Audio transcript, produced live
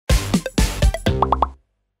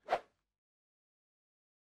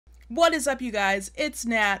What is up, you guys? It's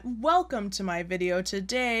Nat. Welcome to my video.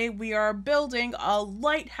 Today we are building a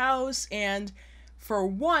lighthouse, and for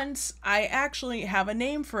once I actually have a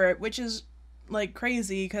name for it, which is like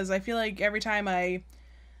crazy because I feel like every time I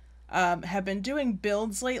have been doing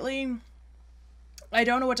builds lately, I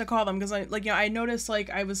don't know what to call them because I noticed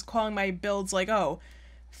I was calling my builds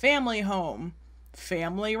family home,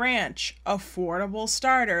 family ranch, affordable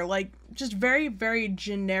starter, just very, very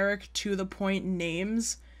generic to the point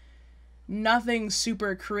names. Nothing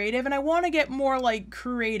super creative, and I want to get more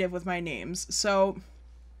creative with my names. So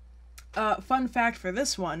fun fact for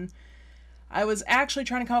this one, I was actually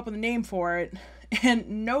trying to come up with a name for it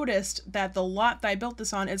and noticed that the lot that I built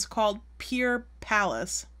this on is called Pier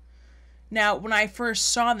Palace. Now when I first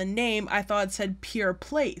saw the name, I thought it said Pier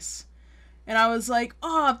Place, and I was like,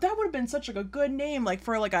 oh, that would have been such a good name,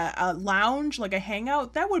 for a lounge, a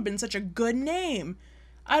hangout. That would have been such a good name.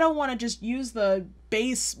 I don't want to just use the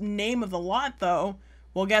base name of the lot, though.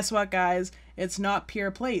 Well, guess what, guys? It's not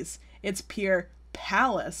Pier Place. It's Pier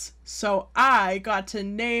Palace. So I got to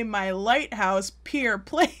name my lighthouse Pier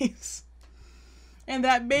Place. And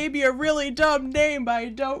that may be a really dumb name, but I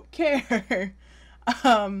don't care.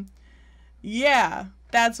 Yeah,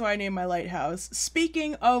 that's why I named my lighthouse.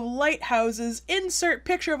 Speaking of lighthouses, insert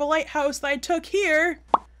picture of a lighthouse that I took here.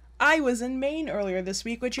 I was in Maine earlier this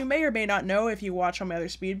week, which you may or may not know if you watch all my other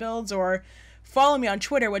speed builds or follow me on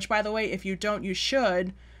Twitter, which, by the way, if you don't, you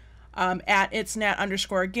should, at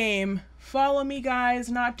ItsNat_game. Follow me,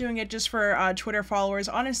 guys. Not doing it just for Twitter followers.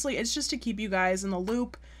 Honestly, it's just to keep you guys in the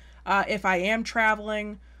loop if I am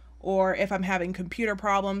traveling or if I'm having computer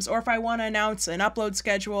problems or if I want to announce an upload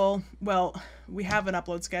schedule. Well, we have an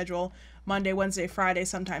upload schedule Monday, Wednesday, Friday,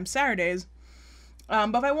 sometimes Saturdays.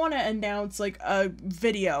 But if I want to announce a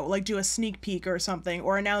video, do a sneak peek or something,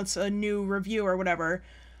 or announce a new review or whatever,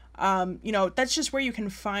 that's just where you can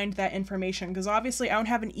find that information. Because obviously I don't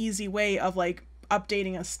have an easy way of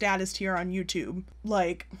updating a status here on YouTube.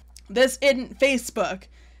 This isn't Facebook.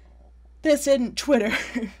 This isn't Twitter.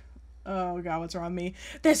 Oh god, what's wrong with me?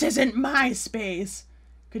 This isn't MySpace.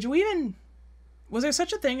 Could you even... Was there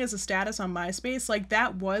such a thing as a status on MySpace?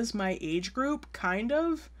 That was my age group, kind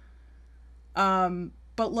of.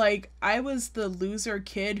 But I was the loser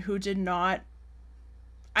kid who did not,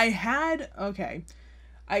 I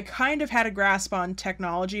kind of had a grasp on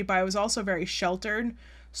technology, but I was also very sheltered.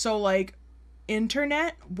 So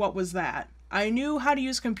internet, what was that? I knew how to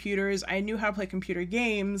use computers. I knew how to play computer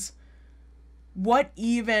games. What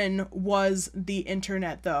even was the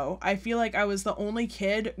internet, though? I feel like I was the only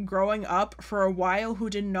kid growing up for a while who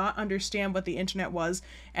did not understand what the internet was,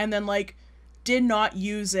 and then did not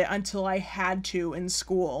use it until I had to in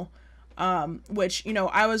school, which,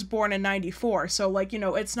 I was born in 94, so,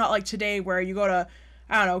 it's not like today where you go to,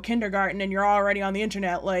 I don't know, kindergarten and you're already on the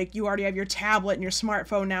internet, you already have your tablet and your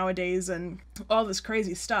smartphone nowadays and all this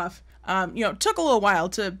crazy stuff. It took a little while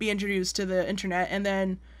to be introduced to the internet, and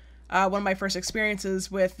then one of my first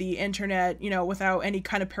experiences with the internet, without any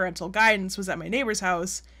kind of parental guidance, was at my neighbor's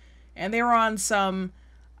house, and they were on some,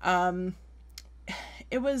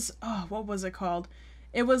 it was, oh, what was it called?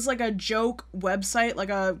 It was a joke website,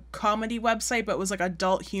 a comedy website, but it was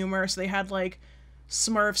adult humor. So they had Smurfs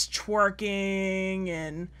twerking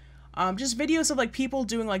and just videos of people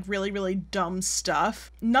doing really, really dumb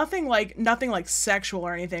stuff. Nothing sexual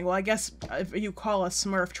or anything. Well, I guess if you call a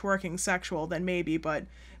Smurf twerking sexual, then maybe, but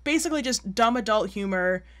basically just dumb adult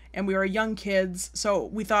humor. And we were young kids, so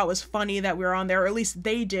we thought it was funny that we were on there, or at least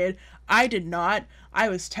they did. I did not. I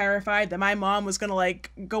was terrified that my mom was gonna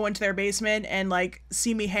go into their basement and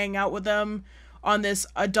see me hang out with them on this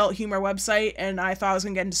adult humor website, and I thought I was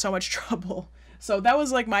gonna get into so much trouble. So that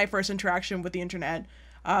was my first interaction with the internet.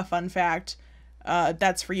 Fun fact.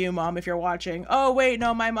 That's for you, Mom, if you're watching. Oh wait,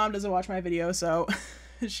 no, my mom doesn't watch my video, so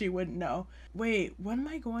she wouldn't know. Wait, what am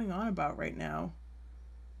I going on about right now?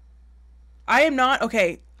 I am not,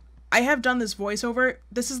 okay. I have done this voiceover.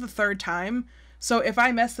 This is the third time. So if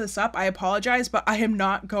I mess this up, I apologize, but I am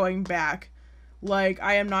not going back.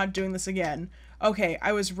 I am not doing this again. Okay,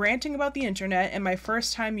 I was ranting about the internet and my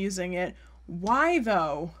first time using it. Why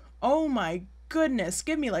though? Oh my goodness.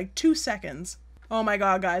 Give me 2 seconds. Oh my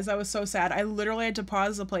god, guys, that was so sad. I literally had to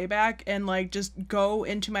pause the playback and just go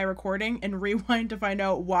into my recording and rewind to find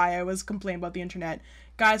out why I was complaining about the internet.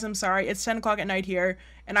 Guys, I'm sorry. It's 10 o'clock at night here,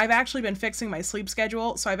 and I've actually been fixing my sleep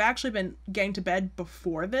schedule, so I've actually been getting to bed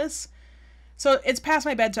before this. So it's past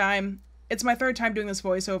my bedtime. It's my third time doing this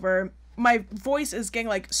voiceover. My voice is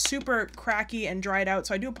getting super cracky and dried out,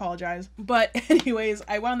 so I do apologize. But anyways,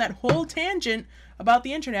 I went on that whole tangent about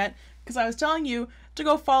the internet because I was telling you to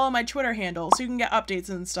go follow my Twitter handle so you can get updates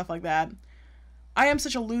and stuff like that. I am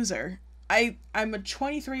such a loser. I'm a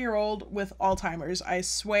 23-year-old with Alzheimer's. I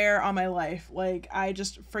swear on my life. Like, I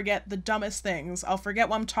just forget the dumbest things. I'll forget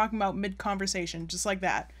what I'm talking about mid-conversation, just like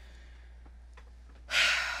that.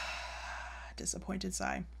 Disappointed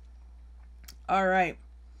sigh. All right.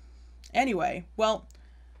 Anyway, well,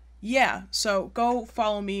 yeah, so go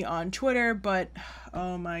follow me on Twitter, but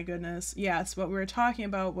oh my goodness. Yes, what we were talking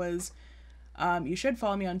about was you should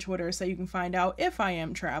follow me on Twitter so you can find out if I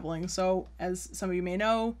am traveling. So, as some of you may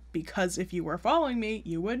know, because if you were following me,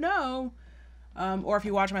 you would know, or if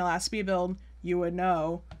you watched my last speed build, you would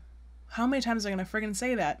know. How many times am I going to friggin'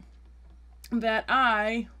 say that? That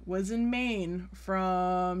I was in Maine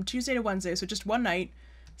from Tuesday to Wednesday, so just one night,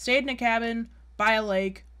 stayed in a cabin by a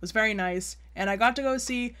lake, was very nice, and I got to go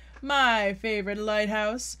see my favorite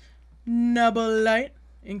lighthouse, Nubble Light.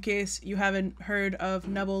 In case you haven't heard of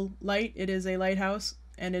Nubble Light, it is a lighthouse,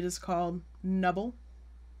 and it is called Nubble.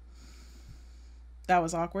 That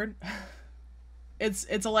was awkward. It's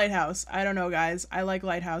a lighthouse. I don't know, guys. I like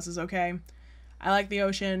lighthouses, okay? I like the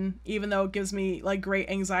ocean. Even though it gives me, like, great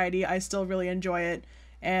anxiety, I still really enjoy it.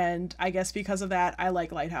 And I guess because of that, I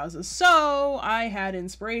like lighthouses. So I had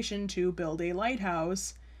inspiration to build a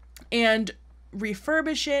lighthouse and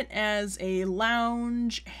refurbish it as a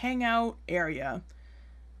lounge hangout area.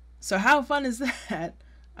 So how fun is that?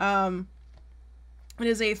 It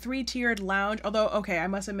is a 3-tiered lounge, although, okay, I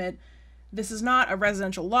must admit, this is not a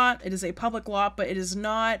residential lot. It is a public lot, but it is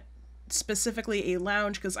not specifically a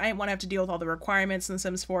lounge because I didn't want to have to deal with all the requirements in The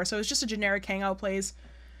Sims 4. So it's just a generic hangout place.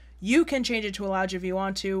 You can change it to a lounge if you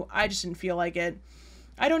want to. I just didn't feel like it.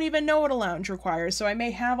 I don't even know what a lounge requires, so I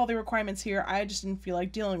may have all the requirements here. I just didn't feel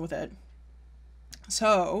like dealing with it.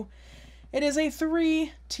 So it is a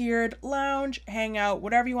 3-tiered lounge, hangout,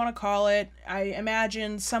 whatever you want to call it. I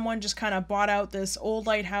imagine someone just kind of bought out this old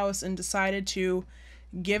lighthouse and decided to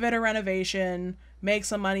give it a renovation, make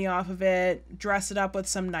some money off of it, dress it up with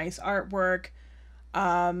some nice artwork,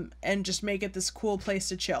 and just make it this cool place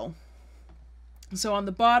to chill. So on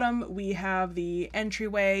the bottom, we have the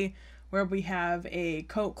entryway where we have a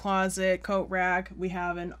coat closet, coat rack. We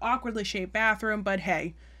have an awkwardly shaped bathroom, but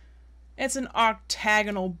hey, it's an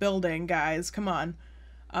octagonal building, guys. Come on.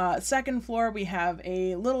 Second floor, we have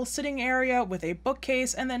a little sitting area with a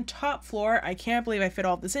bookcase, and then top floor, I can't believe I fit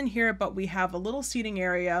all this in here, but we have a little seating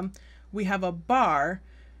area, we have a bar,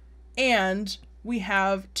 and we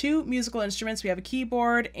have 2 musical instruments. We have a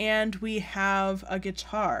keyboard, and we have a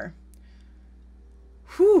guitar.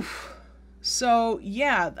 Whew. So,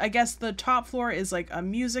 yeah, I guess the top floor is like a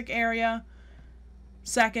music area.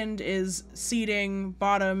 Second is seating.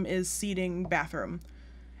 Bottom is seating, bathroom.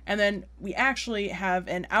 And then we actually have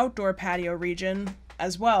an outdoor patio region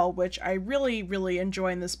as well, which I really, really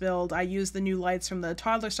enjoy in this build. I use the new lights from the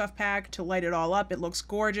Toddler Stuff pack to light it all up. It looks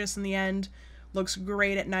gorgeous in the end. Looks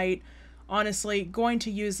great at night. Honestly, going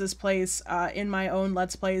to use this place in my own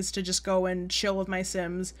Let's Plays to just go and chill with my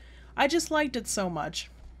Sims. I just liked it so much.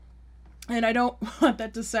 And I don't want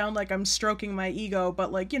that to sound like I'm stroking my ego,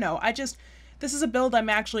 but like, you know, this is a build I'm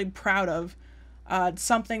actually proud of.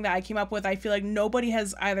 Something that I came up with I feel like nobody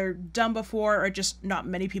has either done before or just not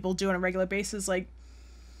many people do on a regular basis. Like,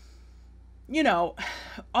 you know,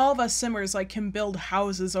 all of us Simmers like can build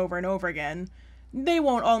houses over and over again. They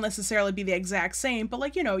won't all necessarily be the exact same, but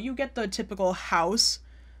like, you know, you get the typical house,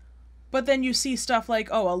 but then you see stuff like,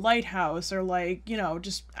 oh, a lighthouse, or like, you know,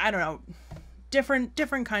 just, I don't know,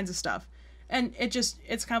 different kinds of stuff. And it's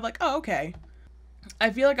kind of like, oh, okay. I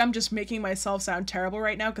feel like I'm just making myself sound terrible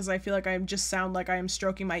right now because I feel like I just sound like I am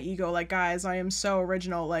stroking my ego. Like, guys, I am so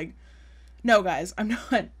original. Like, no, guys, I'm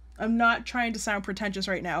not trying to sound pretentious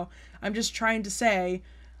right now. I'm just trying to say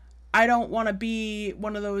I don't want to be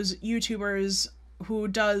one of those YouTubers who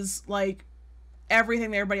does, like,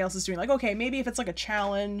 everything that everybody else is doing. Like, okay, maybe if it's, like, a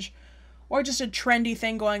challenge or just a trendy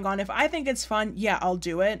thing going on, if I think it's fun, yeah, I'll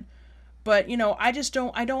do it. But, you know, I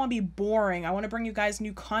don't want to be boring. I want to bring you guys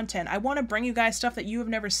new content. I want to bring you guys stuff that you have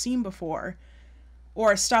never seen before.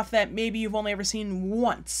 Or stuff that maybe you've only ever seen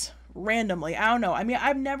once, randomly. I don't know. I mean,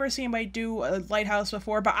 I've never seen anybody do a lighthouse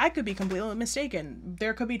before, but I could be completely mistaken.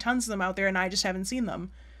 There could be tons of them out there and I just haven't seen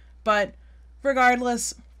them. But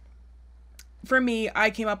regardless, for me,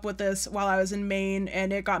 I came up with this while I was in Maine,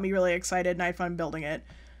 and it got me really excited and I had fun building it.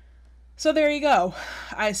 So there you go.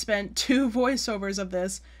 I spent 2 voiceovers of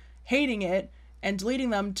this, hating it and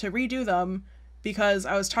deleting them to redo them because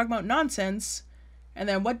I was talking about nonsense. And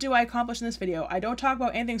then what do I accomplish in this video? I don't talk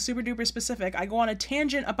about anything super duper specific. I go on a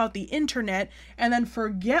tangent about the internet and then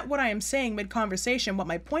forget what I am saying mid-conversation, what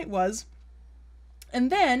my point was.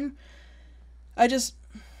 And then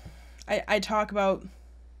I talk about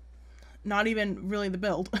not even really the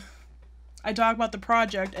build. I talk about the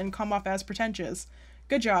project and come off as pretentious.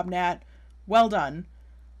 Good job, Nat. Well done.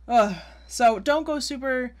 Ugh. So don't go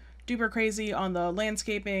super duper crazy on the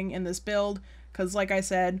landscaping in this build, because like I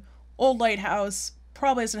said, old lighthouse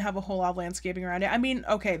probably doesn't have a whole lot of landscaping around it. I mean,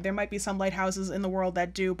 okay, there might be some lighthouses in the world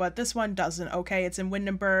that do, but this one doesn't, okay? It's in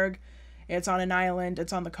Windenburg, it's on an island,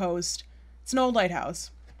 it's on the coast. It's an old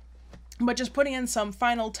lighthouse. But just putting in some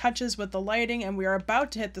final touches with the lighting, and we are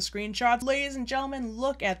about to hit the screenshots. Ladies and gentlemen,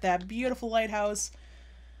 look at that beautiful lighthouse.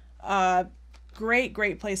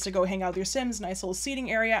 Great place to go hang out with your Sims. Nice little seating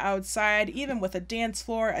area outside, even with a dance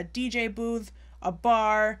floor, a DJ booth, a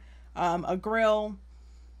bar, a grill.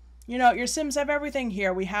 You know, your Sims have everything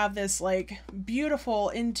here. We have this, like, beautiful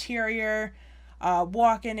interior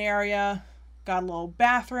walk-in area. Got a little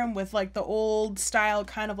bathroom with, like, the old style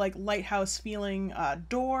kind of, like, lighthouse feeling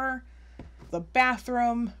door. The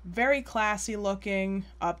bathroom, very classy looking.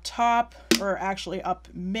 Up top, or actually up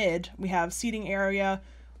mid, we have seating area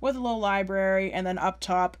with a little library, and then up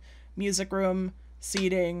top, music room,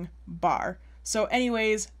 seating, bar. So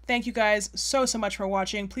anyways, thank you guys so much for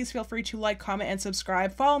watching. Please feel free to like, comment, and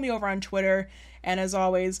subscribe. Follow me over on Twitter. And as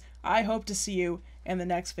always, I hope to see you in the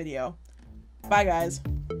next video. Bye, guys.